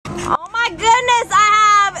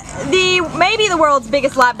maybe the world's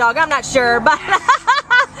biggest lap dog, I'm not sure, but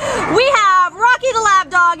we have Rocky the lap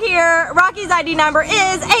dog here. Rocky's ID number is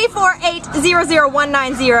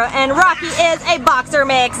A4800190, and Rocky is a boxer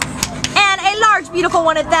mix, and a large, beautiful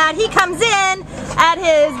one at that. He comes in at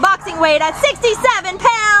his boxing weight at 67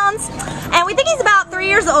 pounds, and we think he's about 3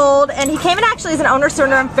 years old, and he came in actually as an owner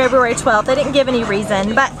surrender on February 12th. They didn't give any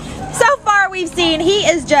reason, but so far we've seen he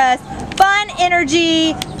is just fun,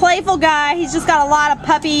 energy, playful guy. He's just got a lot of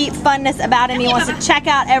puppy funness about him. He wants to check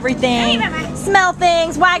out everything, smell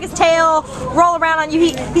things, wag his tail, roll around on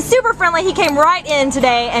you. He's super friendly. He came right in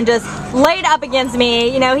today and just laid up against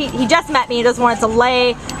me. You know, he just met me. He just wanted to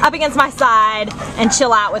lay up against my side and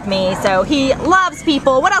chill out with me. So he loves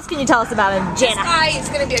people. What else can you tell us about him, Jenna? This guy is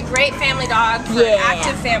going to be a great family dog for an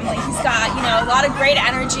active family. He's got, you know, a lot of great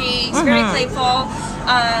energy. He's very playful.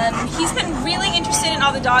 He's been really interested in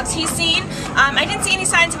all the dogs he's seen. I didn't see any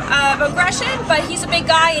signs of aggression, but he's a big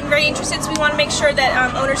guy and very interested, so we want to make sure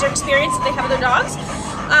that owners are experienced if they have other dogs.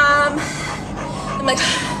 I'm like,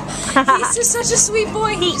 he's just such a sweet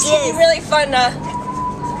boy. He's really fun to,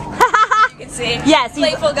 you can see. Yes,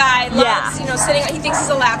 playful guy, loves, you know, sitting, he thinks he's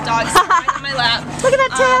a lap dog, sitting right on my lap. Look at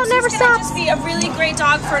that tail, so never he's gonna stops. just be a really great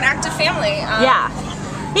dog for an active family.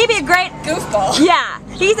 He'd be a great goofball. Yeah,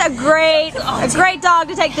 he's a great dog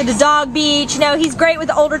to take to the dog beach. You know, he's great with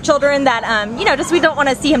the older children that, you know, just we don't want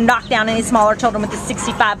to see him knock down any smaller children with his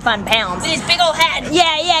 65 fun pounds. With his big old head.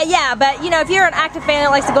 Yeah. But, you know, if you're an active family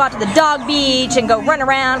that likes to go out to the dog beach and go run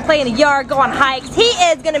around, play in the yard, go on hikes, he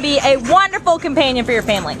is going to be a wonderful companion for your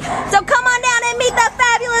family. So come on down and meet the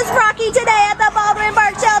fabulous Rocky today at the Baldwin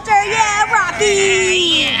Park Shelter. Yeah,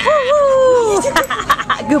 Rocky! Woo-hoo!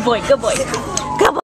 Good boy, good boy.